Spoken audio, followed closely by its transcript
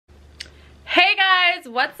Hey guys,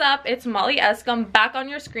 what's up? It's Molly ESKAM back on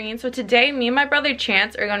your screen. So today, me and my brother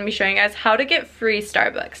Chance are going to be showing you guys how to get free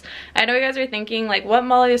Starbucks. I know you guys are thinking like, what,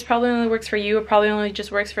 Molly? This probably only works for you. It probably only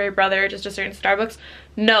just works for your brother, just a certain Starbucks.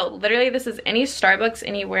 No, literally this is any Starbucks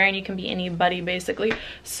anywhere and you can be anybody basically.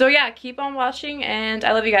 So yeah, keep on watching and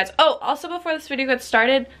I love you guys. Oh, also before this video gets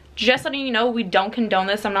started, just letting you know we don't condone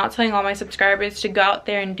this. I'm not telling all my subscribers to go out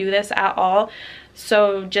there and do this at all.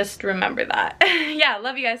 So just remember that. Yeah,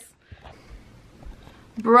 love you guys.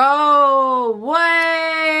 Bro,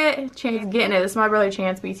 what? Chance getting it. This is my brother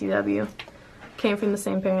Chance, BTW. Came from the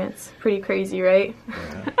same parents. Pretty crazy, right?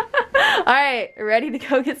 Yeah. Alright, ready to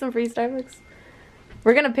go get some free Starbucks?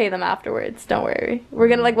 We're gonna pay them afterwards, don't worry. We're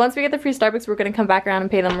gonna, like, once we get the free Starbucks, we're gonna come back around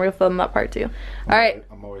and pay them. We're gonna film that part too. Alright.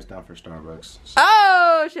 I'm always down for Starbucks. So.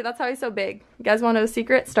 Oh, shit, that's how he's so big. You guys wanna know a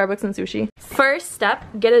secret? Starbucks and sushi. First step,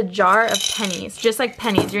 get a jar of pennies. Just like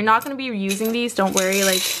pennies. You're not gonna be using these, don't worry.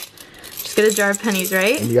 Like, just get a jar of pennies,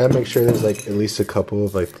 right? And you gotta make sure there's like at least a couple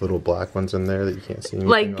of like little black ones in there that you can't see anything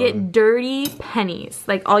Like, get on. dirty pennies.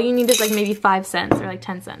 Like, all you need is like maybe 5 cents or like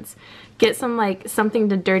 10 cents. Get some, like, something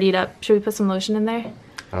to dirty it up. Should we put some lotion in there?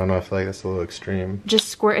 I don't know, I feel like that's a little extreme. Just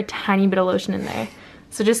squirt a tiny bit of lotion in there.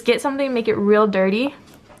 So just get something to make it real dirty.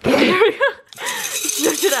 There we go.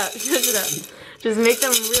 Shush it up, shush it up. Just make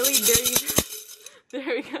them really dirty.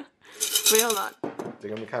 There we go. Wait, hold on. They're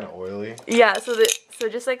gonna be kind of oily. Yeah, so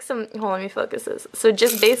just like some, hold on, let me focus this. So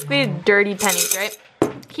just basically dirty pennies, right?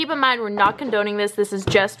 Keep in mind, we're not condoning this. This is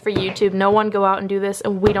just for YouTube. No one go out and do this,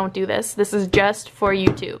 and we don't do this. This is just for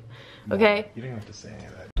YouTube, okay? You don't have to say any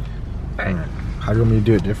of that. All right. How do you want me to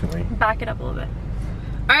do it differently? Back it up a little bit.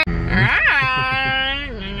 All right.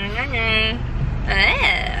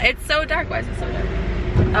 It's so dark. Why is it so dark?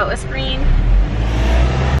 Oh, a screen.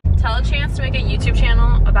 Tell a Chance to make a YouTube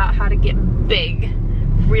channel about how to get big.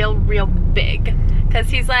 Real big. Because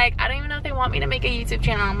he's like, I don't even know if they want me to make a YouTube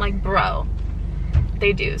channel. I'm like, bro,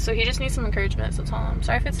 they do. So he just needs some encouragement. So tell him.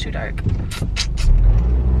 Sorry if it's too dark.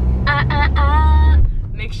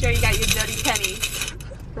 Make sure you got your dirty pennies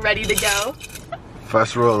ready to go.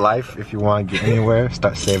 First rule of life, if you want to get anywhere,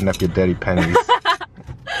 start saving up your dirty pennies.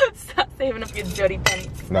 Stop saving up your dirty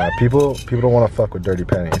pennies. Nah, people don't want to fuck with dirty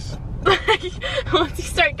pennies. Once you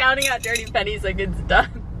start counting out dirty pennies, like, it's done.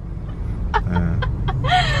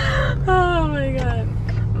 Oh my god.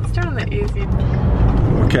 Let's turn on the AC.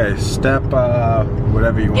 Okay, step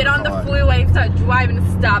whatever you want. Get on the freeway and start driving to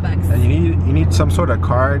Starbucks. And you need some sort of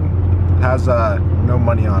card that has no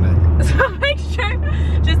money on it. So make sure,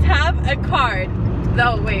 just have a card.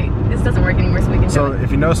 Oh wait, this doesn't work anymore, so we can do it. So if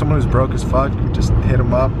you know someone who's broke as fuck, just hit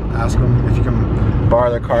them up, ask them if you can borrow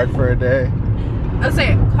their card for a day. Let's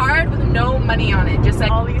say a card with no money on it, just like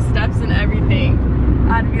all these steps and everything.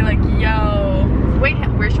 I'd be like, yo, wait,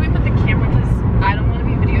 where should we put the camera? Because I don't want to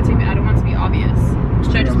be videotaping. I don't want it to be obvious.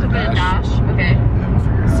 Should I just put it in a dash? Okay. Yeah, we'll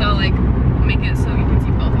figure it out. So like, make it so you can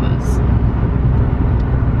see both of us.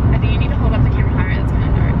 I think you need to hold up the camera higher. It's kind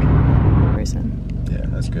of dark. Person. Yeah,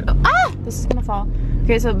 that's good. Oh, ah! This is gonna fall.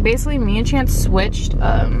 Okay, so basically me and Chance switched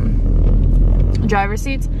driver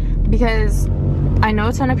seats because I know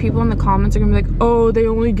a ton of people in the comments are gonna be like, oh, they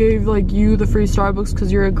only gave like you the free Starbucks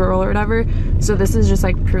because you're a girl or whatever. So this is just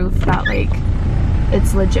like proof that like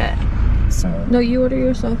it's legit. So no, you order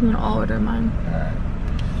yourself and then I'll order mine. Alright.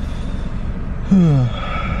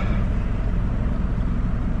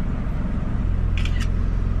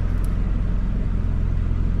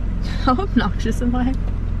 How obnoxious am I?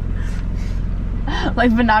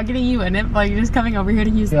 Like, but not getting you in it, but like, you're just coming over here to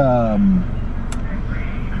use Mocha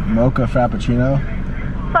Frappuccino.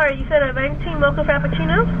 Sorry, you said a venti mocha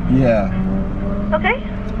frappuccino? Yeah. Okay.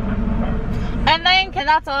 And then,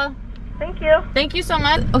 that's all. Thank you. Thank you so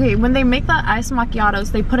much. Okay, when they make the iced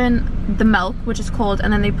macchiatos, they put in the milk, which is cold,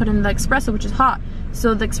 and then they put in the espresso, which is hot.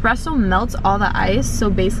 So the espresso melts all the ice, so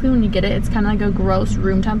basically when you get it, it's kind of like a gross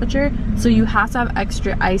room temperature. So you have to have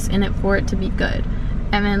extra ice in it for it to be good.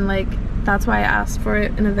 And then, like, that's why I asked for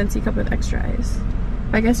it in a venti cup with extra ice.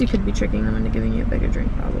 I guess you could be tricking them into giving you a bigger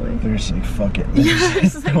drink, probably. They're just like, fuck it. Yeah,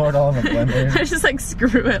 Just throw it all in the blender. They're just like,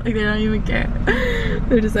 screw it. Like, they don't even care.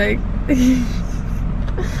 They're just like...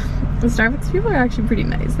 The Starbucks people are actually pretty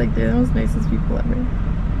nice. Like, they're the most nicest people ever.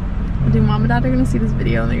 Dude, mom and dad are gonna see this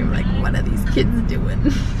video and they're gonna be like, what are these kids doing?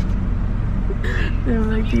 They're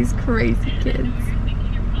like, these crazy kids.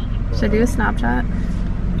 Should I do a Snapchat?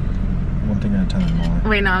 One thing at a time, Molly.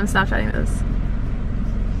 Wait, no, I'm Snapchatting this.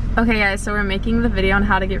 Okay guys, so we're making the video on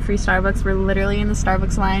how to get free Starbucks. We're literally in the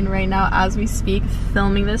Starbucks line right now as we speak,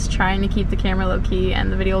 filming this, trying to keep the camera low key,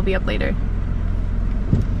 and the video will be up later.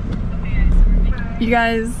 You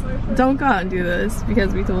guys, don't go out and do this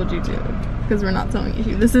because we told you to. because we're not telling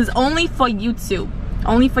YouTube. This is only for YouTube.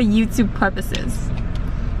 Only for YouTube purposes.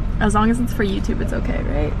 As long as it's for YouTube, it's okay,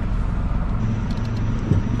 right?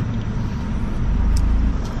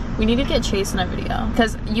 We need to get Chase in a video.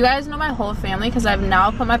 Because you guys know my whole family, because I've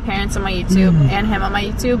now put my parents on my YouTube and him on my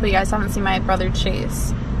YouTube, but you guys haven't seen my brother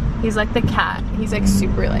Chase. He's like the cat. He's like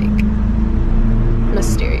super like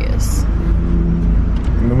mysterious.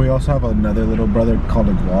 And then we also have another little brother called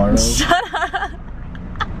Eduardo. Shut up.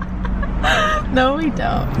 No, we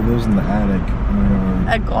don't. He lives in the attic.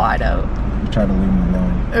 Eduardo. We try to leave him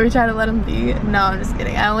alone. We try to let him be? No, I'm just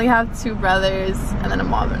kidding. I only have 2 brothers and then a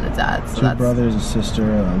mom and a dad. So 2 brothers, a sister,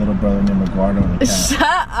 a little brother named Eduardo, and a cat.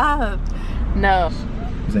 Shut up. No.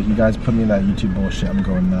 He's like, you guys put me in that YouTube bullshit, I'm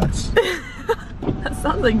going nuts. That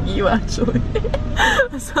sounds like you, actually.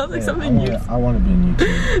 That sounds like something you. I want to be in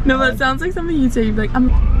YouTube. No, that sounds like something you'd say. You'd be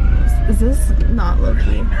like, is this not low-key?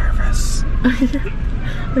 Really nervous. Okay.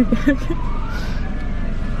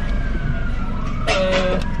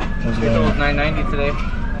 It was $9.90 today.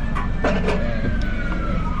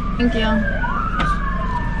 Thank you.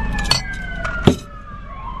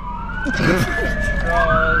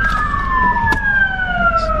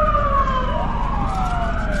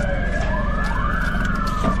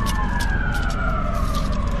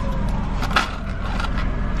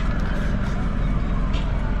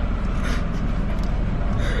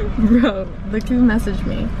 Bro, look who messaged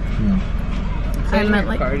me. I meant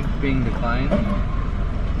like card being declined.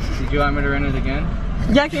 Did you want me to run it again?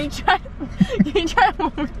 Yeah, can you try? Can you try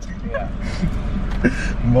one more time? Yeah.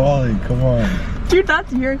 Molly, come on. Dude,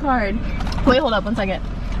 that's your card. Wait, hold up 1 second.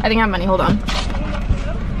 I think I have money. Hold on.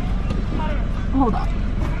 Hold on.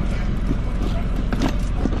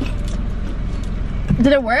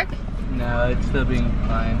 Did it work? No, it's still being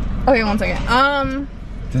declined. Okay, 1 second.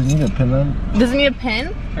 Does it need a pin on? Does it need a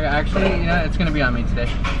pin? Actually, you know, it's gonna be on me today.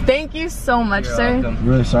 Thank you so much, You're sir. welcome.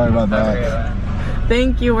 Really sorry about that. Okay,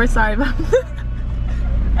 Thank you. We're sorry about that.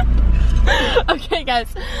 Okay, guys.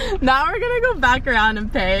 Now we're gonna go back around and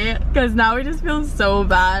pay because now we just feel so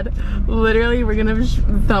bad. Literally, we're gonna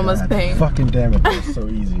film us paying. Fucking damn it, that's so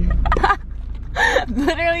easy.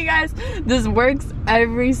 Literally, guys, this works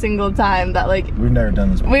every single time that like We've never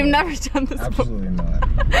done this before. we've never done this before. Absolutely not.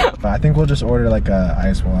 But I think we'll just order like a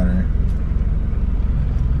ice water.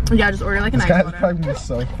 Yeah, just order like an This ice guy's water. probably gonna be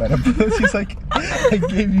so fed up with this. He's like, I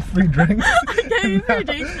gave you free drinks. Gave you free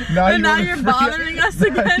drinks, Now and you now want a you're free- bothering us now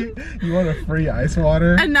again. You want a free ice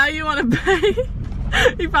water? And now you want to pay.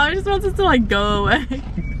 He probably just wants us to like go away.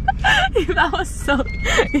 That was so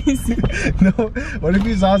easy. No, what if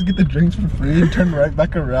he saw us get the drinks for free and turn right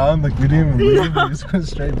back around? Like we didn't even leave, we just went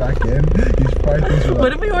straight back in. He's probably thinks we're like,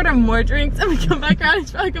 What if we order more drinks and we come back around?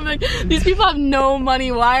 He's probably gonna be like, these people have no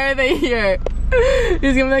money. Why are they here?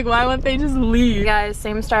 He's gonna be like, why won't they just leave? Guys,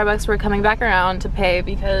 same Starbucks. We're coming back around to pay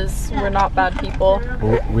because we're not bad people.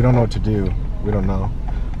 we don't know what to do. We don't know.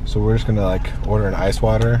 So we're just gonna like order an ice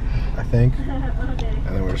water, I think.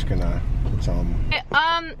 And then we're just gonna tell them.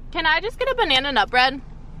 Can I just get a banana nut bread?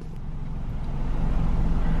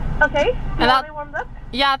 Okay. You And want me warmed up?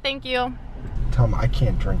 Yeah, thank you. Tell them I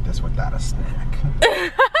can't drink this without a snack.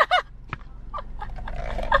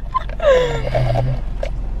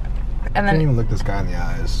 And Can't then, even look this guy in the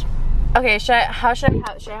eyes. okay, should I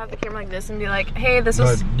have the camera like this and be like, hey, this No,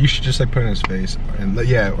 was... you should just like put it in his face, and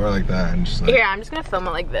yeah, or like that, and just like. Here, I'm just gonna film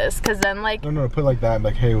it like this, because then like... No, put it like that, and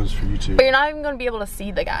like, hey, it was for you too. But you're not even gonna be able to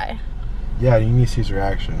see the guy. Yeah, you need to see his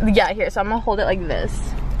reaction. Yeah, here, so I'm gonna hold it like this.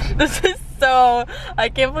 This is so... I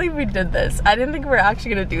can't believe we did this. I didn't think we were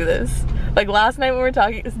actually gonna do this. Like last night when we were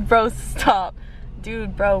talking, bro, stop.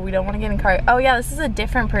 Dude, bro, we don't want to get in a car. Oh yeah, this is a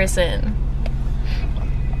different person.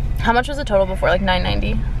 How much was the total before? Like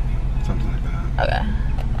 $9.90? Something like that.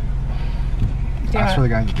 Okay. Ask for the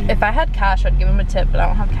guy in the beanie. If I had cash, I'd give him a tip, but I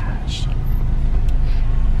don't have cash.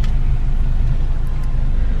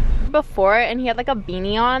 Before, and he had like a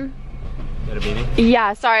beanie on. You got a beanie?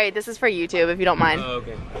 Yeah, sorry, this is for YouTube if you don't mind. Oh,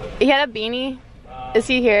 okay. He had a beanie. Is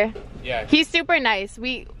he here? Yeah. He's super nice.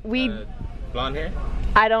 We Blonde hair?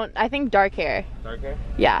 I think dark hair. Dark hair?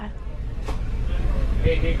 Yeah.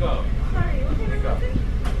 Hey, Nico. Nico.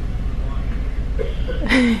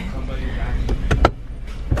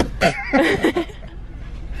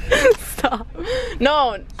 Stop.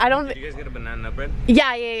 No, I don't. Did you guys get a banana nut bread?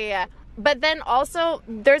 Yeah. But then also,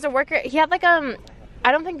 there's a worker. He had like I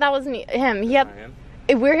don't think that was him. He had.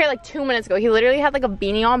 We were here like 2 minutes ago. He literally had like a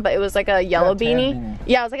beanie on, but it was like a yellow tan beanie. beanie.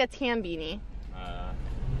 Yeah, it was like a tan beanie. I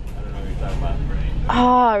don't know what you're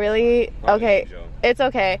Oh, really? Okay. It's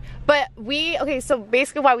okay. But so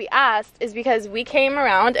basically why we asked is because we came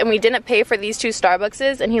around and we didn't pay for these 2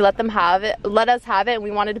 Starbuckses and he let us have it, and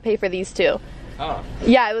we wanted to pay for these 2. Oh.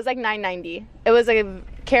 Yeah, it was like $9.90. It was a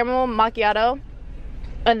caramel macchiato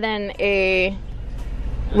and then a,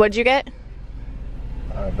 what'd you get?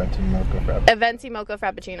 Venti mocha frappuccino. A venti mocha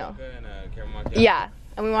frappuccino. And a caramel macchiato. Yeah,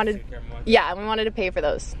 and we wanted to pay for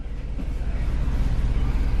those.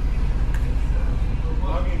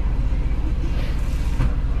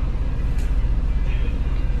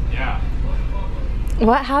 Yeah.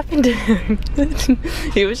 What happened to him?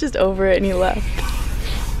 He was just over it and he left.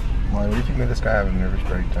 Why do you think this guy have a nervous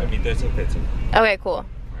breakdown? Okay, cool.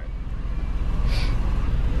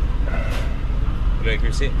 Would you like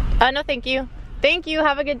your seat? No, thank you. Thank you.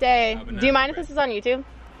 Have a good day. Do you mind if this is on YouTube?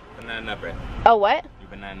 Banana nut bread. Oh, what? Your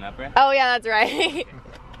banana nut bread? Oh, yeah, that's right. You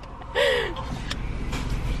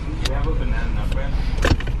have a banana nut bread?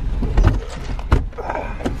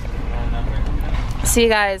 See you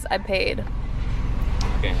guys, I paid.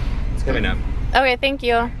 Okay, it's coming up. Okay, thank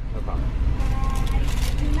you. No problem.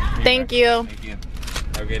 Thank you. Thank you.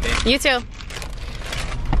 Have a good day. You too.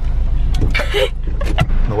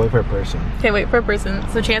 No, wait for a person. Okay, wait for a person.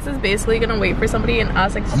 So Chance is basically gonna wait for somebody and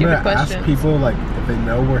ask like stupid I'm gonna questions. ask people like if they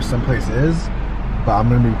know where someplace is, but I'm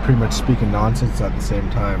gonna be pretty much speaking nonsense at the same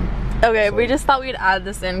time. Okay, So- we just thought we'd add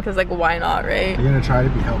this in because like why not, right? They're gonna try to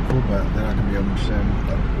be helpful, but they're not gonna be able to understand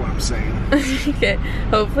like, what I'm saying. Okay,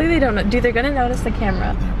 hopefully they don't know. Dude, they're gonna notice the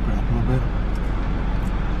camera. They're up a little bit.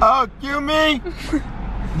 Oh, excuse me.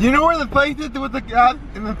 You know where the place is with the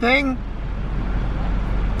in the thing?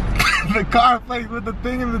 The car place with the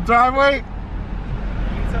thing in the driveway?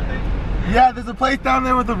 Yeah, there's a place down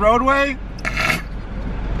there with the roadway.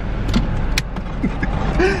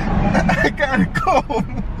 I gotta go.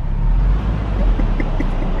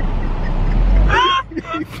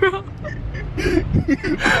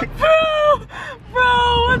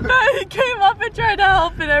 Bro, what the? He came up and tried to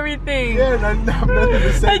help and everything. Yeah, and I have nothing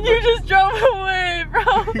to say. And you just drove away, bro.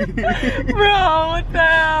 Bro, what the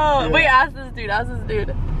hell? Yeah. Wait, ask this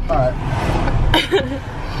dude, Alright.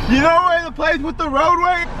 You know where the place with the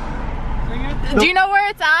roadway? Do you know where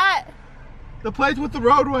it's at? The place with the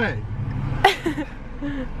roadway.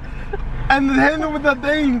 And the handle with the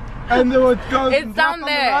thing. And then it goes. It's down on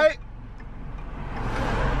there. The right.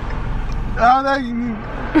 Oh, there you.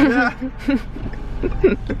 Yeah.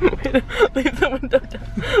 Leave the window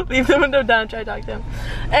down. Leave the window down and try to talk to him.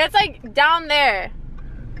 And it's like down there.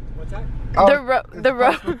 What's that? Oh, The road. it's the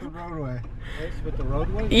place with the roadway. Place with the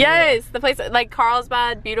roadway? Yes, the place like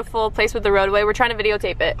Carlsbad, beautiful place with the roadway. We're trying to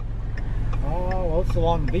videotape it. Oh, well, it's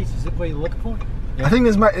along the beach. Is it what you're looking for? I think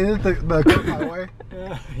is it the highway?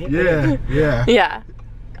 Yeah, yeah. Yeah.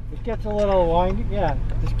 It gets a little windy. Yeah,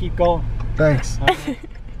 just keep going. Thanks.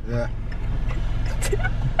 Yeah.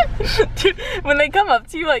 Dude, when they come up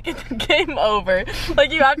to you, like, it's game over.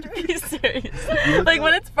 Like, you have to be serious. Like,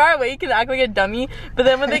 when it's far away, you can act like a dummy. But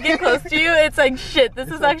then when they get close to you, it's like, shit, this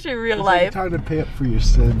is actually real life. It's like trying to pay up for your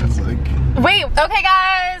sins. Like. Wait, okay,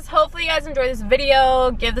 guys. Hopefully, you guys enjoyed this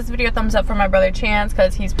video. Give this video a thumbs up for my brother Chance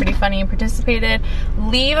because he's pretty funny and participated.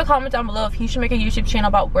 Leave a comment down below if he should make a YouTube channel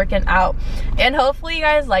about working out. And hopefully, you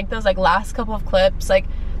guys like those, like, last couple of clips. Like,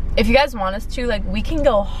 if you guys want us to, like, we can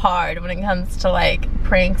go hard when it comes to, like,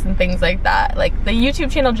 pranks and things like that. Like, the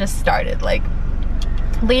YouTube channel just started. Like,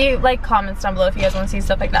 leave, like, comments down below if you guys want to see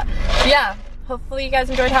stuff like that. But yeah, hopefully you guys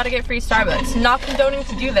enjoyed how to get free Starbucks. Not condoning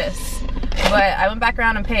to do this, but I went back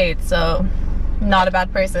around and paid, so not a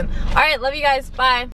bad person. Alright, love you guys. Bye.